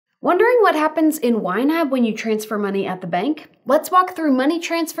Wondering what happens in YNAB when you transfer money at the bank? Let's walk through money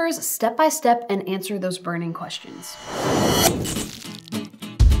transfers step by step and answer those burning questions.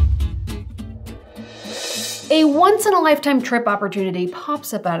 A once-in-a-lifetime trip opportunity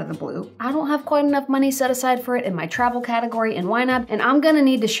pops up out of the blue. I don't have quite enough money set aside for it in my travel category in YNAB, and I'm gonna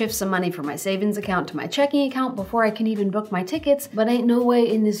need to shift some money from my savings account to my checking account before I can even book my tickets, but ain't no way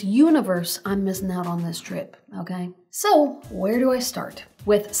in this universe I'm missing out on this trip, okay? So, where do I start?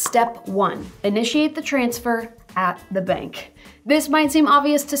 With step 1, initiate the transfer at the bank. This might seem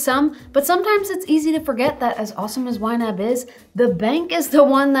obvious to some, but sometimes it's easy to forget that as awesome as YNAB is, the bank is the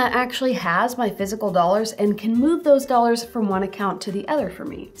one that actually has my physical dollars and can move those dollars from one account to the other for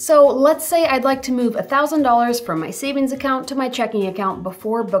me. So let's say I'd like to move $1,000 from my savings account to my checking account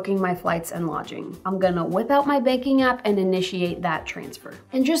before booking my flights and lodging. I'm gonna whip out my banking app and initiate that transfer.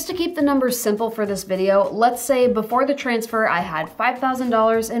 And just to keep the numbers simple for this video, let's say before the transfer I had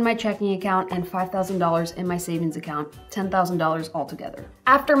 $5,000 in my checking account and $5,000 in my savings account, $10,000 altogether.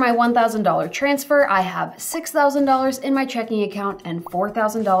 After my $1,000 transfer, I have $6,000 in my checking account and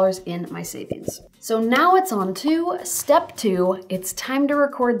 $4,000 in my savings. So now it's on to step 2. It's time to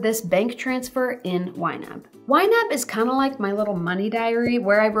record this bank transfer in YNAB. YNAB is kind of like my little money diary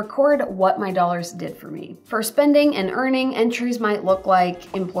where I record what my dollars did for me. For spending and earning, entries might look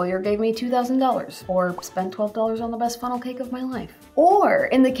like employer gave me $2,000 or spent $12 on the best funnel cake of my life. Or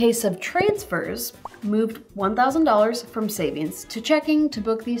in the case of transfers, moved $1,000 from savings to checking to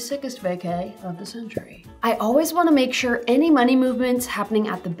book the sickest vacay of the century. I always want to make sure any money movements happening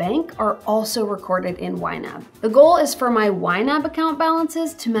at the bank are also recorded in YNAB. The goal is for my YNAB account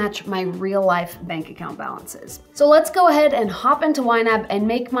balances to match my real life bank account balances. So let's go ahead and hop into YNAB and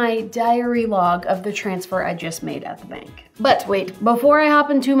make my diary log of the transfer I just made at the bank. But wait, before I hop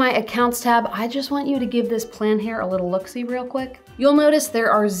into my accounts tab, I just want you to give this plan here a little look-see real quick. You'll notice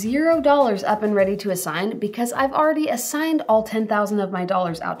there are $0 up and ready to assign because I've already assigned all 10,000 of my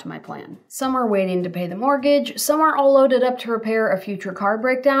dollars out to my plan. Some are waiting to pay the mortgage, some are all loaded up to repair a future car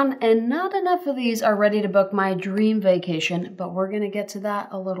breakdown, and not enough of these are ready to book my dream vacation, but we're gonna get to that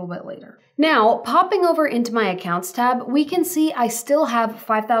a little bit later. Now, popping over into my accounts tab, we can see I still have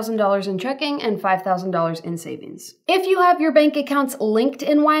 $5,000 in checking and $5,000 in savings. If you have your bank accounts linked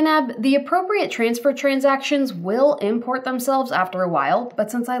in YNAB, the appropriate transfer transactions will import themselves after a while,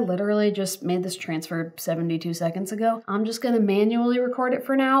 but since I literally just made this transfer 72 seconds ago, I'm just gonna manually record it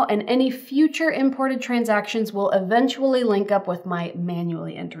for now, and any future imported transactions will eventually link up with my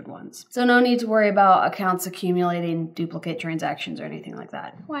manually entered ones. So no need to worry about accounts accumulating duplicate transactions or anything like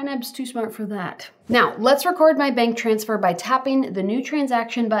that. YNAB's too smart for that. Now, let's record my bank transfer by tapping the new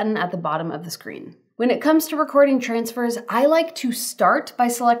transaction button at the bottom of the screen. When it comes to recording transfers, I like to start by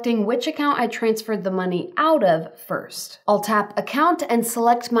selecting which account I transferred the money out of first. I'll tap Account and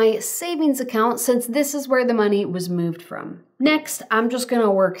select my savings account since this is where the money was moved from. Next, I'm just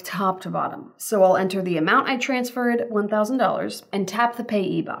gonna work top to bottom. So I'll enter the amount I transferred, $1,000, and tap the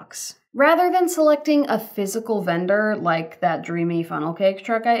Payee box. Rather than selecting a physical vendor like that dreamy funnel cake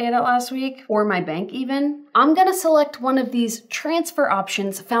truck I ate at last week, or my bank even, I'm gonna select one of these transfer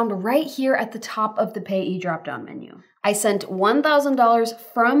options found right here at the top of the Payee drop-down menu. I sent $1,000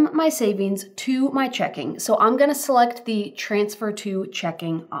 from my savings to my checking, so I'm gonna select the Transfer to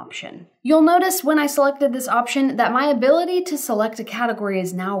Checking option. You'll notice when I selected this option that my ability to select a category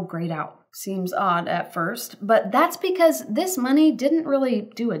is now grayed out. Seems odd at first, but that's because this money didn't really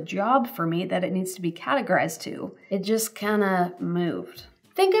do a job for me that it needs to be categorized to. It just kinda moved.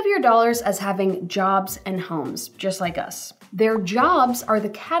 Think of your dollars as having jobs and homes, just like us. Their jobs are the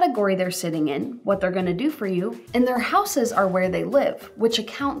category they're sitting in, what they're gonna do for you, and their houses are where they live, which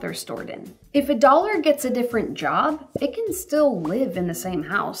account they're stored in. If a dollar gets a different job, it can still live in the same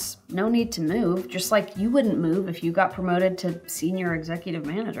house. No need to move, just like you wouldn't move if you got promoted to senior executive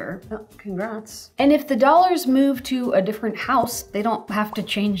manager. Oh, congrats. And if the dollars move to a different house, they don't have to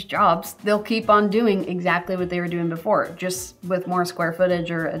change jobs. They'll keep on doing exactly what they were doing before, just with more square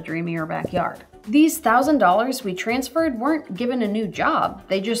footage or a dreamier backyard. These $1,000 we transferred weren't given a new job,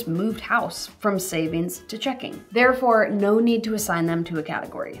 they just moved house from savings to checking. Therefore, no need to assign them to a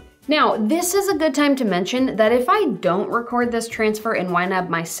category. Now, this is a good time to mention that if I don't record this transfer in YNAB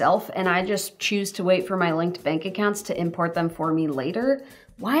myself and I just choose to wait for my linked bank accounts to import them for me later,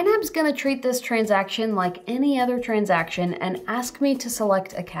 YNAB's gonna treat this transaction like any other transaction and ask me to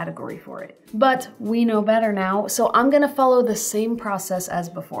select a category for it. But we know better now, so I'm gonna follow the same process as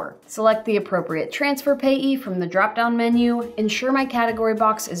before. Select the appropriate transfer payee from the drop-down menu, ensure my category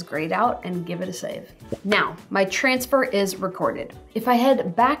box is grayed out, and give it a save. Now, my transfer is recorded. If I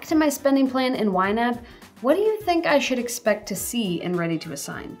head back to my spending plan in YNAB, What do you think I should expect to see in Ready to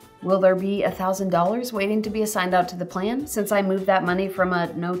Assign? Will there be $1,000 waiting to be assigned out to the plan since I moved that money from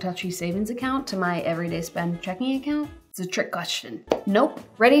a no-touchy savings account to my everyday spend checking account? It's a trick question. Nope.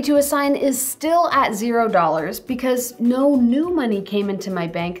 Ready to Assign is still at $0 because no new money came into my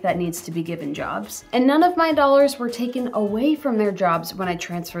bank that needs to be given jobs, and none of my dollars were taken away from their jobs when I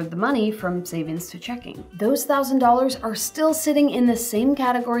transferred the money from savings to checking. Those $1,000 are still sitting in the same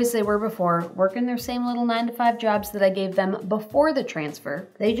categories they were before, working their same little 9-to-5 jobs that I gave them before the transfer.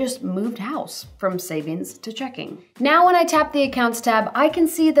 They just moved house from savings to checking. Now when I tap the Accounts tab, I can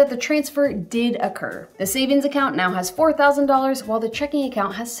see that the transfer did occur. The savings account now has $4,000 while the checking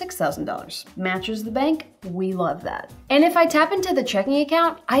account has $6,000. Matches the bank? We love that. And if I tap into the checking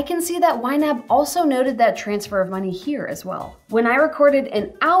account, I can see that YNAB also noted that transfer of money here as well. When I recorded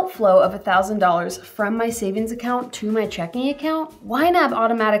an outflow of $1,000 from my savings account to my checking account, YNAB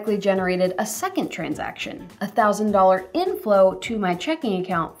automatically generated a second transaction, a $1,000 inflow to my checking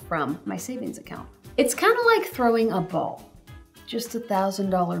account from my savings account. It's kind of like throwing a ball. Just a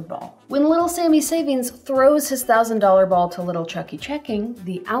 $1,000 ball. When Little Sammy Savings throws his $1,000 ball to Little Chucky Checking,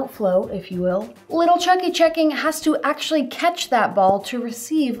 the outflow, if you will, Little Chucky Checking has to actually catch that ball to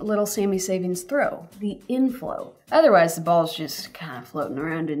receive Little Sammy Savings' throw, the inflow. Otherwise, the ball's just kind of floating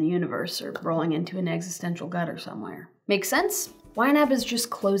around in the universe or rolling into an existential gutter somewhere. Make sense? YNAB is just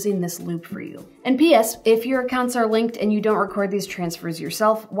closing this loop for you. And PS, if your accounts are linked and you don't record these transfers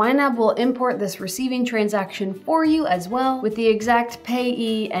yourself, YNAB will import this receiving transaction for you as well with the exact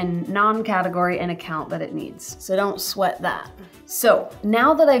payee and non-category and account that it needs. So don't sweat that. So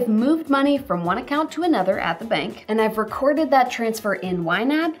now that I've moved money from one account to another at the bank and I've recorded that transfer in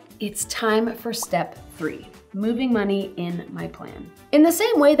YNAB, it's time for step 3. Moving money in my plan. In the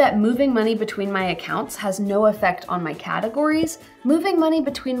same way that moving money between my accounts has no effect on my categories, moving money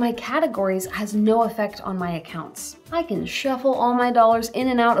between my categories has no effect on my accounts. I can shuffle all my dollars in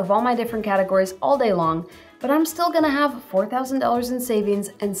and out of all my different categories all day long, but I'm still gonna have $4,000 in savings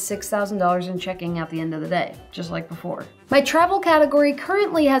and $6,000 in checking at the end of the day, just like before. My travel category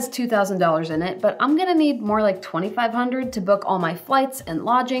currently has $2,000 in it, but I'm gonna need more like $2,500 to book all my flights and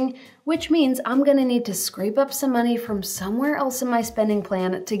lodging, which means I'm gonna need to scrape up some money from somewhere else in my spending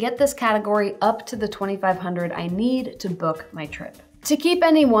plan to get this category up to the $2,500 I need to book my trip. To keep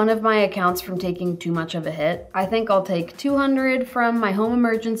any one of my accounts from taking too much of a hit, I think I'll take $200 from my home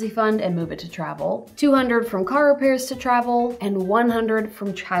emergency fund and move it to travel, $200 from car repairs to travel, and $100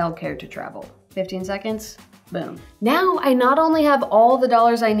 from childcare to travel. 15 seconds? Boom. Now I not only have all the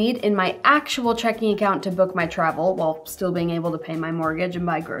dollars I need in my actual checking account to book my travel while still being able to pay my mortgage and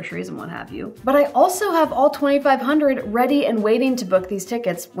buy groceries and what have you, but I also have all $2,500 ready and waiting to book these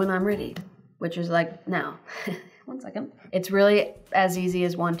tickets when I'm ready, which is like now. 1 second. It's really as easy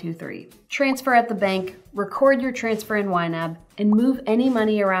as 1, 2, 3. Transfer at the bank, record your transfer in YNAB, and move any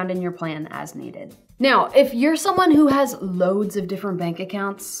money around in your plan as needed. Now, if you're someone who has loads of different bank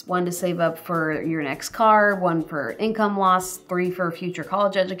accounts, one to save up for your next car, one for income loss, 3 for future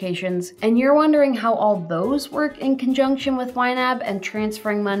college educations, and you're wondering how all those work in conjunction with YNAB and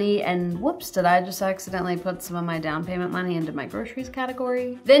transferring money, and whoops, did I just accidentally put some of my down payment money into my groceries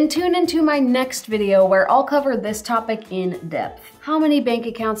category? Then tune into my next video where I'll cover this topic in depth. How many bank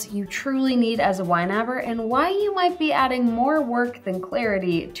accounts you truly need as a YNABer and why you might be adding more work than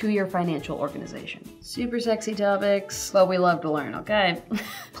clarity to your financial organization. Super sexy topics, but we love to learn, okay?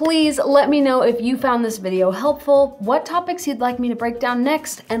 Please let me know if you found this video helpful, what topics you'd like me to break down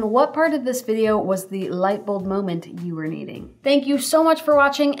next, and what part of this video was the light bulb moment you were needing. Thank you so much for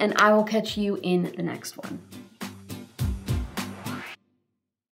watching, and I will catch you in the next one.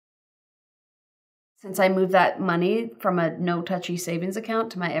 Since I moved that money from a no-touchy savings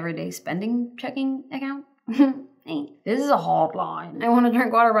account to my everyday spending checking account. Hey, this is a hard line. I want to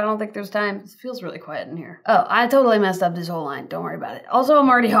drink water, but I don't think there's time. It feels really quiet in here. Oh, I totally messed up this whole line. Don't worry about it. Also, I'm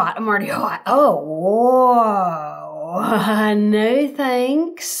already hot. Oh, whoa. No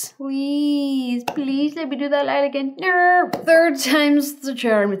thanks. Please let me do that line again. No. 3rd time's the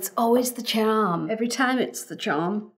charm. It's always the charm. Every time it's the charm.